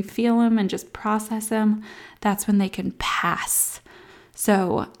 But when we feel them and just process them, that's when they can pass.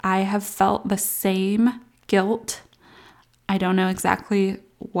 So I have felt the same guilt. I don't know exactly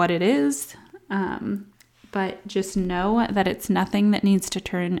what it is, but just know that it's nothing that needs to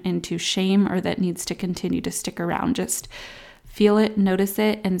turn into shame or that needs to continue to stick around. Just feel it, notice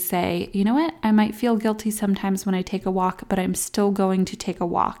it, and say, you know what? I might feel guilty sometimes when I take a walk, but I'm still going to take a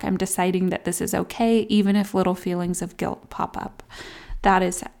walk. I'm deciding that this is okay, even if little feelings of guilt pop up. That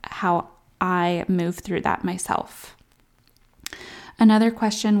is how I move through that myself. Another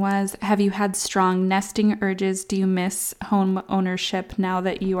question was, have you had strong nesting urges? Do you miss home ownership now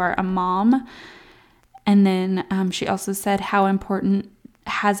that you are a mom? And then she also said, how important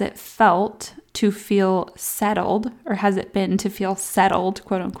has it felt to feel settled, or has it been to feel settled,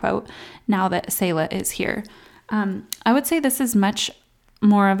 quote unquote, now that Selah is here? I would say this is much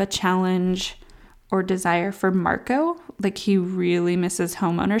more of a challenge or desire for Marco. Like, he really misses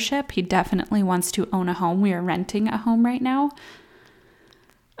home ownership. He definitely wants to own a home. We are renting a home right now.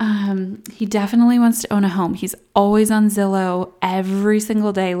 He definitely wants to own a home. He's always on Zillow every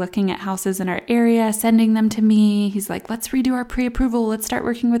single day looking at houses in our area, sending them to me. He's like, let's redo our pre-approval. Let's start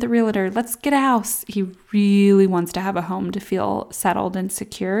working with a realtor. Let's get a house. He really wants to have a home to feel settled and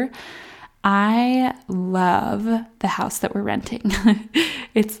secure. I love the house that we're renting.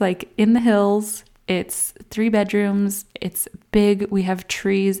 It's like in the hills. It's 3 bedrooms. It's big. We have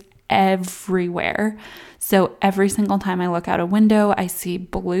trees everywhere. So every single time I look out a window, I see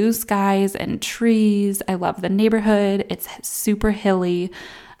blue skies and trees. I love the neighborhood. It's super hilly.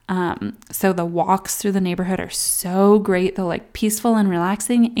 So the walks through the neighborhood are so great. They're like peaceful and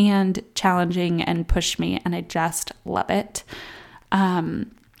relaxing and challenging and push me. And I just love it.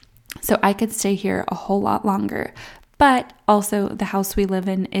 So I could stay here a whole lot longer. But also the house we live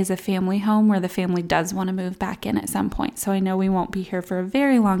in is a family home where the family does want to move back in at some point. So I know we won't be here for a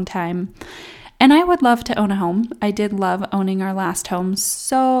very long time. And I would love to own a home. I did love owning our last home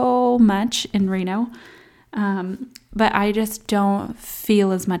so much in Reno. But I just don't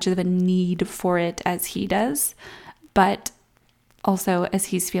feel as much of a need for it as he does. But also, as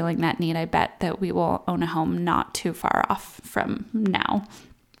he's feeling that need, I bet that we will own a home not too far off from now.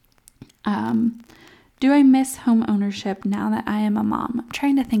 Do I miss home ownership now that I am a mom? I'm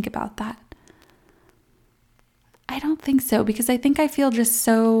trying to think about that. I don't think so, because I think I feel just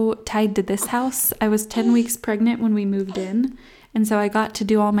so tied to this house. I was 10 weeks pregnant when we moved in, and so I got to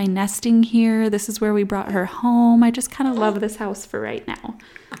do all my nesting here. This is where we brought her home. I just kind of love this house for right now.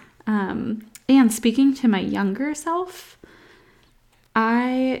 And speaking to my younger self,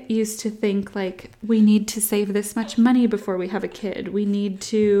 I used to think like, we need to save this much money before we have a kid. We need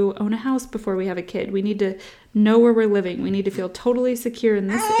to own a house before we have a kid. We need to know where we're living. We need to feel totally secure in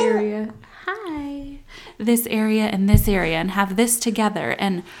this area. This area and this area, and have this together.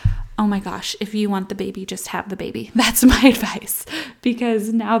 And oh my gosh, if you want the baby, just have the baby. That's my advice.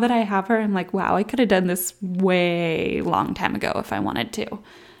 Because now that I have her, I'm like, wow, I could have done this way long time ago if I wanted to.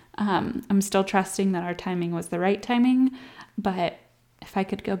 I'm still trusting that our timing was the right timing, but if I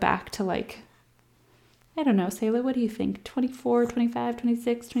could go back to like, I don't know, Sayla, what do you think? 24, 25,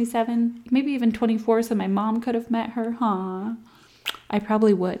 26, 27, maybe even 24, so my mom could have met her, huh? I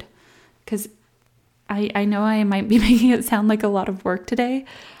probably would, because I know I might be making it sound like a lot of work today,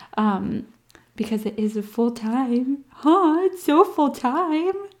 because it is a full time. Huh? It's so full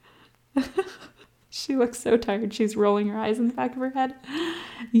time. She looks so tired. She's rolling her eyes in the back of her head.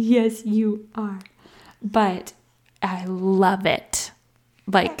 Yes, you are. But I love it.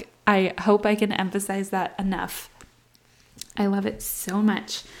 Like, I hope I can emphasize that enough. I love it so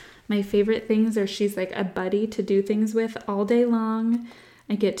much. My favorite things are she's like a buddy to do things with all day long.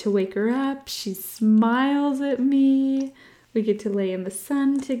 I get to wake her up. She smiles at me. We get to lay in the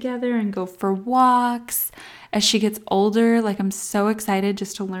sun together and go for walks. As she gets older, like, I'm so excited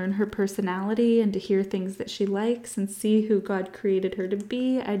just to learn her personality and to hear things that she likes and see who God created her to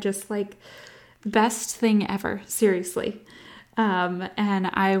be. I just like, best thing ever, seriously. And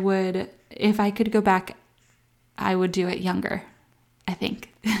I would, if I could go back, I would do it younger, I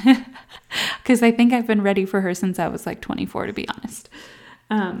think. Because I think I've been ready for her since I was like 24, to be honest.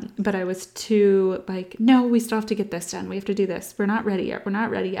 But I was too like, no, we still have to get this done. We have to do this. We're not ready yet. We're not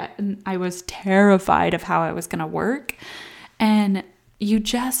ready yet. And I was terrified of how I was going to work. And you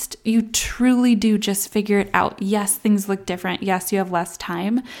truly do just figure it out. Yes, things look different. Yes, you have less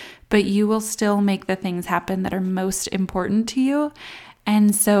time, but you will still make the things happen that are most important to you.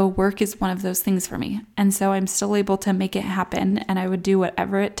 And so work is one of those things for me. And so I'm still able to make it happen. And I would do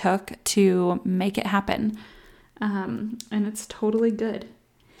whatever it took to make it happen. And it's totally good.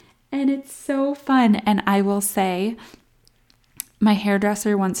 And it's so fun. And I will say, my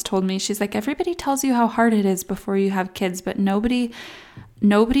hairdresser once told me, she's like, everybody tells you how hard it is before you have kids, but nobody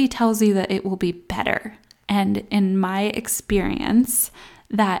tells you that it will be better. And in my experience,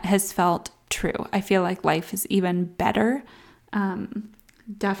 that has felt true. I feel like life is even better.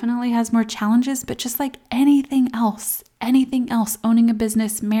 Definitely has more challenges, but just like anything else, owning a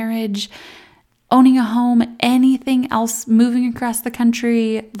business, marriage, owning a home, anything else, moving across the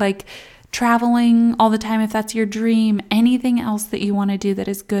country, like traveling all the time if that's your dream, anything else that you want to do that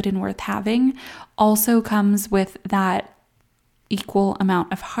is good and worth having also comes with that equal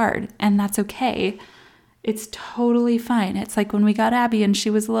amount of hard. And that's okay. It's totally fine. It's like when we got Abby and she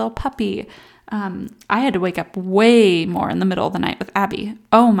was a little puppy. I had to wake up way more in the middle of the night with Abby.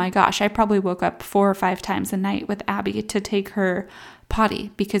 Oh my gosh, I probably woke up 4 or 5 times a night with Abby to take her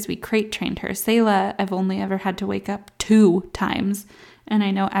potty because we crate trained her. Sayla, I've only ever had to wake up 2 times, And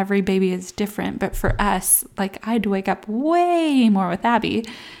I know every baby is different, but for us, like I had to wake up way more with Abby.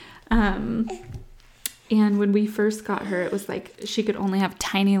 And when we first got her, it was like she could only have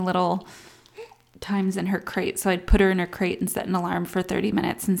tiny little times in her crate. So I'd put her in her crate and set an alarm for 30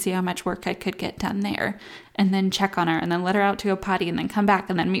 minutes and see how much work I could get done there, and then check on her, and then let her out to go potty, and then come back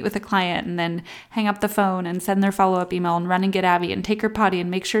and then meet with a client, and then hang up the phone and send their follow-up email and run and get Abby and take her potty and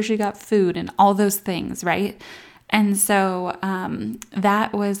make sure she got food and all those things, right? And so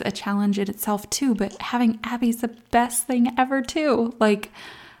that was a challenge in itself too, but having Abby's the best thing ever too. Like,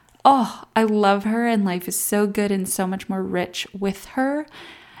 oh, I love her, and life is so good and so much more rich with her.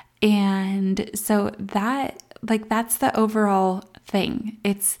 And so that's the overall thing.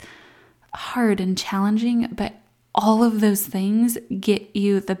 It's hard and challenging, but all of those things get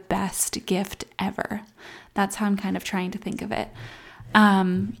you the best gift ever. That's how I'm kind of trying to think of it.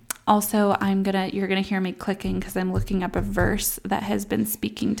 Also, you're gonna hear me clicking because I'm looking up a verse that has been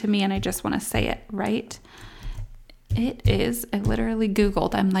speaking to me, and I just want to say it right. I literally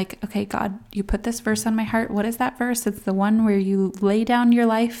Googled. I'm like, okay, God, you put this verse on my heart. What is that verse? It's the one where you lay down your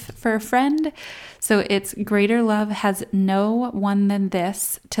life for a friend. So it's greater love has no one than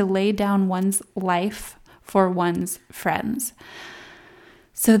this, to lay down one's life for one's friends.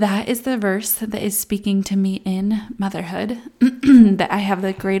 So that is the verse that is speaking to me in motherhood, that I have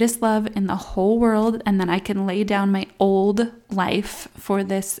the greatest love in the whole world, and then I can lay down my old life for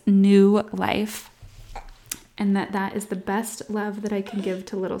this new life. And that is the best love that I can give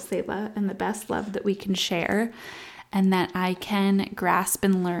to little Selah, and the best love that we can share, and that I can grasp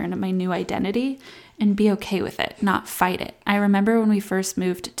and learn my new identity and be okay with it, not fight it. I remember when we first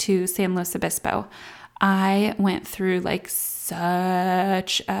moved to San Luis Obispo, I went through like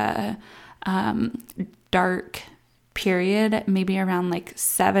such a dark period, maybe around like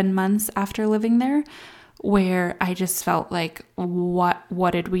 7 months after living there, where I just felt like,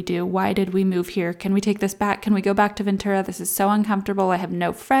 what did we do? Why did we move here? Can we take this back? Can we go back to Ventura? This is so uncomfortable. I have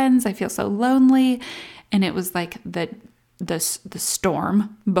no friends. I feel so lonely. And it was like the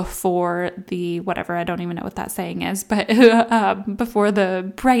storm before the whatever, I don't even know what that saying is, but before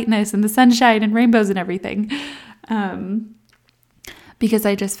the brightness and the sunshine and rainbows and everything. Because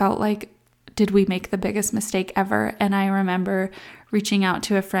I just felt like, did we make the biggest mistake ever? And I remember reaching out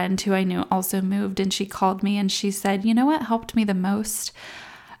to a friend who I knew also moved, and she called me and she said, you know what helped me the most?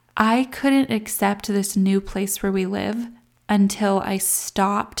 I couldn't accept this new place where we live until I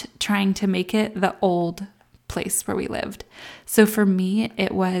stopped trying to make it the old place where we lived. So for me,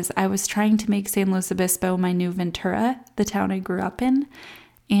 I was trying to make San Luis Obispo my new Ventura, the town I grew up in,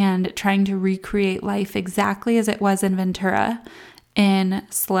 and trying to recreate life exactly as it was in Ventura in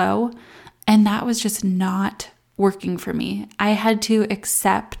SLO. And that was just not working for me. I had to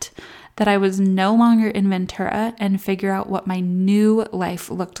accept that I was no longer in Ventura and figure out what my new life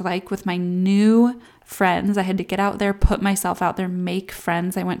looked like with my new friends. I had to get out there, put myself out there, make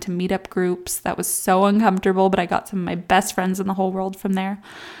friends. I went to meetup groups. That was so uncomfortable, but I got some of my best friends in the whole world from there.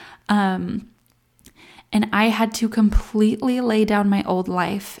 And I had to completely lay down my old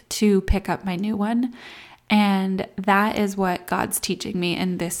life to pick up my new one. And that is what God's teaching me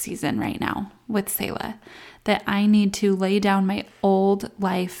in this season right now with Selah, that I need to lay down my old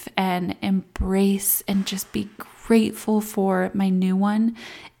life and embrace and just be grateful for my new one,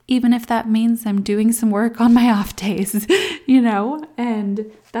 even if that means I'm doing some work on my off days,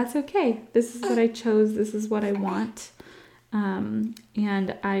 and that's okay. This is what I chose. This is what I want.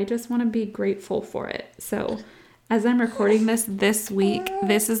 And I just want to be grateful for it. So as I'm recording this week,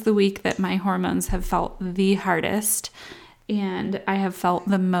 this is the week that my hormones have felt the hardest, and I have felt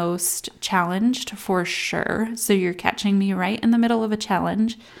the most challenged for sure. So you're catching me right in the middle of a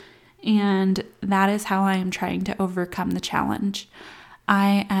challenge, and that is how I am trying to overcome the challenge.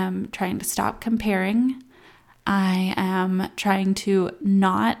 I am trying to stop comparing. I am trying to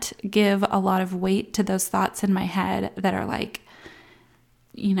not give a lot of weight to those thoughts in my head that are like,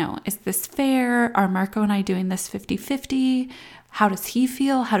 is this fair? Are Marco and I doing this 50-50? How does he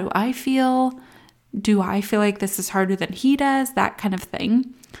feel? How do I feel? Do I feel like this is harder than he does? That kind of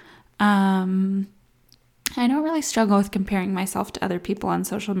thing. I don't really struggle with comparing myself to other people on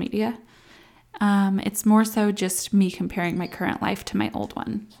social media. It's more so just me comparing my current life to my old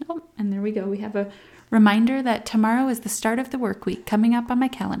one. Oh, and there we go. We have a reminder that tomorrow is the start of the work week coming up on my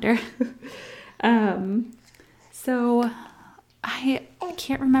calendar. So I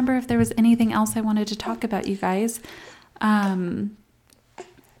can't remember if there was anything else I wanted to talk about, you guys. I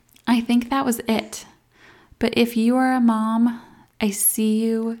think that was it. But if you are a mom, I see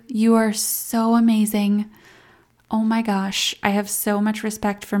you. You are so amazing. Oh my gosh, I have so much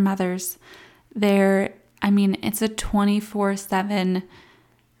respect for mothers. it's a 24/7,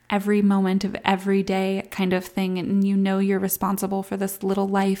 every moment of every day kind of thing. And you're responsible for this little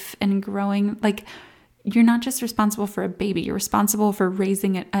life and growing. Like, you're not just responsible for a baby, you're responsible for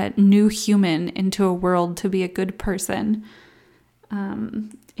raising a new human into a world to be a good person.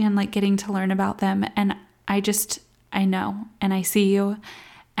 And like getting to learn about them. And I know, and I see you,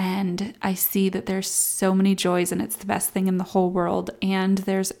 and I see that there's so many joys, and it's the best thing in the whole world. And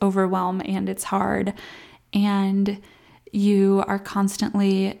there's overwhelm, and it's hard. And you are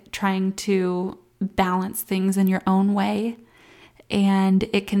constantly trying to balance things in your own way. And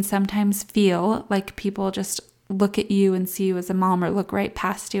it can sometimes feel like people just look at you and see you as a mom, or look right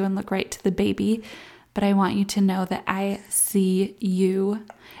past you and look right to the baby. But I want you to know that I see you,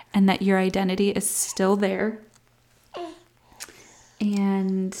 and that your identity is still there,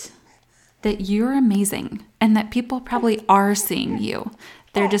 and that you're amazing, and that people probably are seeing you.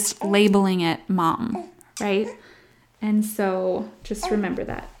 They're just labeling it mom, right? And so just remember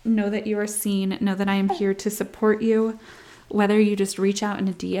that. Know that you are seen. Know that I am here to support you, whether you just reach out in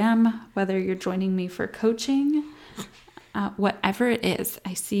a DM, whether you're joining me for coaching, whatever it is.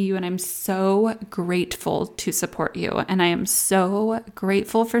 I see you, and I'm so grateful to support you. And I am so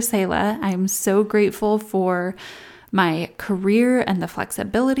grateful for Selah. I am so grateful for my career and the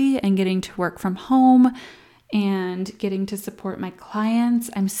flexibility and getting to work from home and getting to support my clients.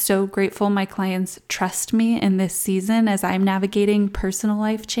 I'm so grateful my clients trust me in this season as I'm navigating personal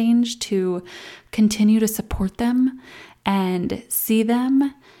life change, to continue to support them and see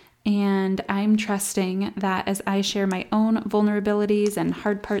them. And I'm trusting that as I share my own vulnerabilities and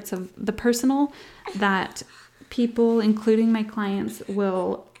hard parts of the personal, that people, including my clients,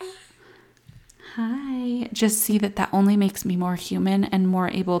 will just see that only makes me more human and more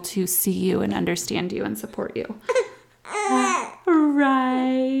able to see you and understand you and support you.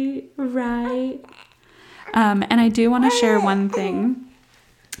 Right. And I do want to share one thing,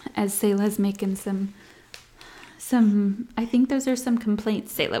 as Selah's making some, I think those are some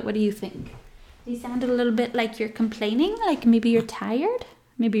complaints. Selah, what do you think? You sound a little bit like you're complaining, like maybe you're tired.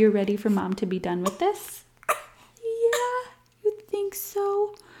 Maybe you're ready for mom to be done with this. Yeah, you think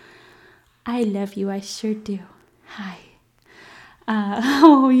so? I love you, I sure do. Hi.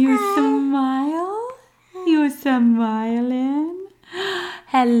 You smile? You smiling?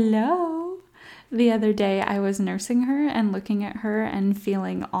 Hello. The other day I was nursing her and looking at her and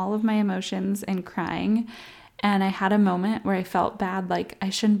feeling all of my emotions and crying. And I had a moment where I felt bad, like, I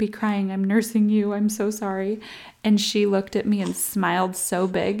shouldn't be crying. I'm nursing you. I'm so sorry. And she looked at me and smiled so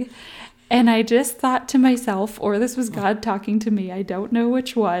big. And I just thought to myself, or this was God talking to me, I don't know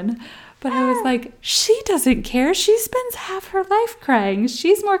which one, but I was like, she doesn't care. She spends half her life crying.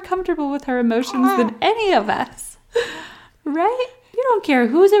 She's more comfortable with her emotions than any of us. Right? You don't care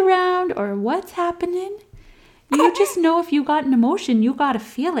who's around or what's happening. You just know if you got an emotion, you got to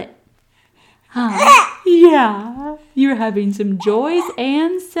feel it. Huh? Yeah. You're having some joys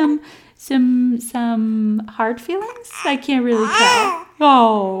and some hard feelings? I can't really tell.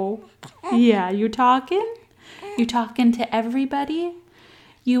 Oh. Yeah, you talking? You talking to everybody?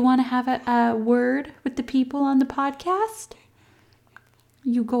 You want to have a word with the people on the podcast?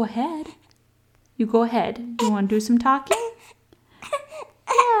 You go ahead. You go ahead. You want to do some talking?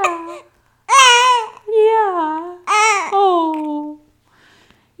 Yeah. Yeah. Oh.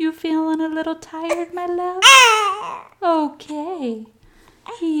 You feeling a little tired, my love? Okay.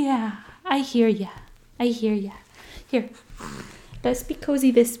 Yeah, I hear ya. I hear ya. Here, let's be cozy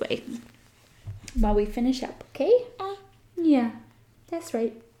this way while we finish up, okay? Yeah, that's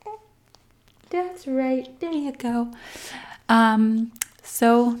right. That's right. There you go.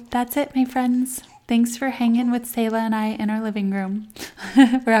 So that's it, my friends. Thanks for hanging with Selah and I in our living room.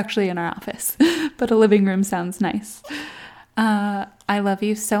 We're actually in our office, but a living room sounds nice. I love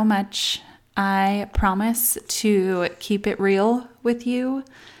you so much. I promise to keep it real with you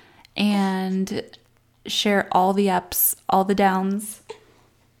and share all the ups, all the downs,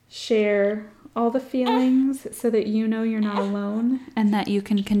 share all the feelings so that you know you're not alone and that you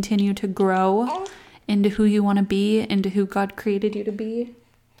can continue to grow into who you want to be, into who God created you to be,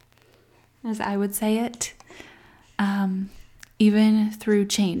 as I would say it, even through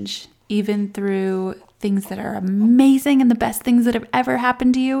change, even through things that are amazing and the best things that have ever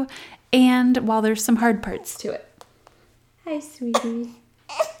happened to you, and while there's some hard parts to it. Hi, sweetie.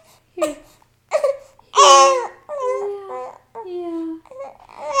 Here. Yeah.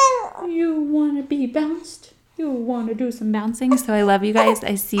 You want to be bounced? You want to do some bouncing? So I love you guys.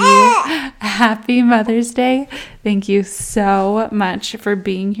 I see you. Happy Mother's Day. Thank you so much for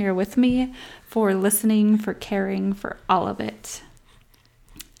being here with me, for listening, for caring, for all of it.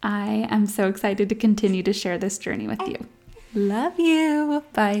 I am so excited to continue to share this journey with you. Love you.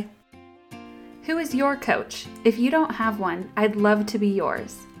 Bye. Who is your coach? If you don't have one, I'd love to be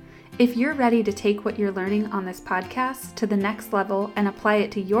yours. If you're ready to take what you're learning on this podcast to the next level and apply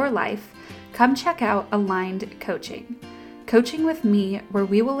it to your life, come check out Aligned Coaching. Coaching with me, where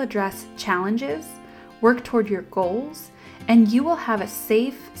we will address challenges, work toward your goals, and you will have a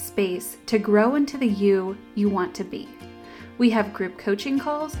safe space to grow into the you want to be. We have group coaching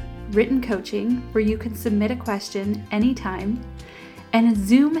calls, written coaching where you can submit a question anytime, and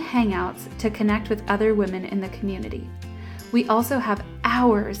Zoom hangouts to connect with other women in the community. We also have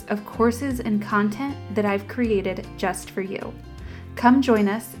hours of courses and content that I've created just for you. Come join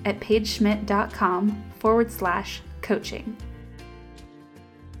us at paigeschmidt.com/coaching.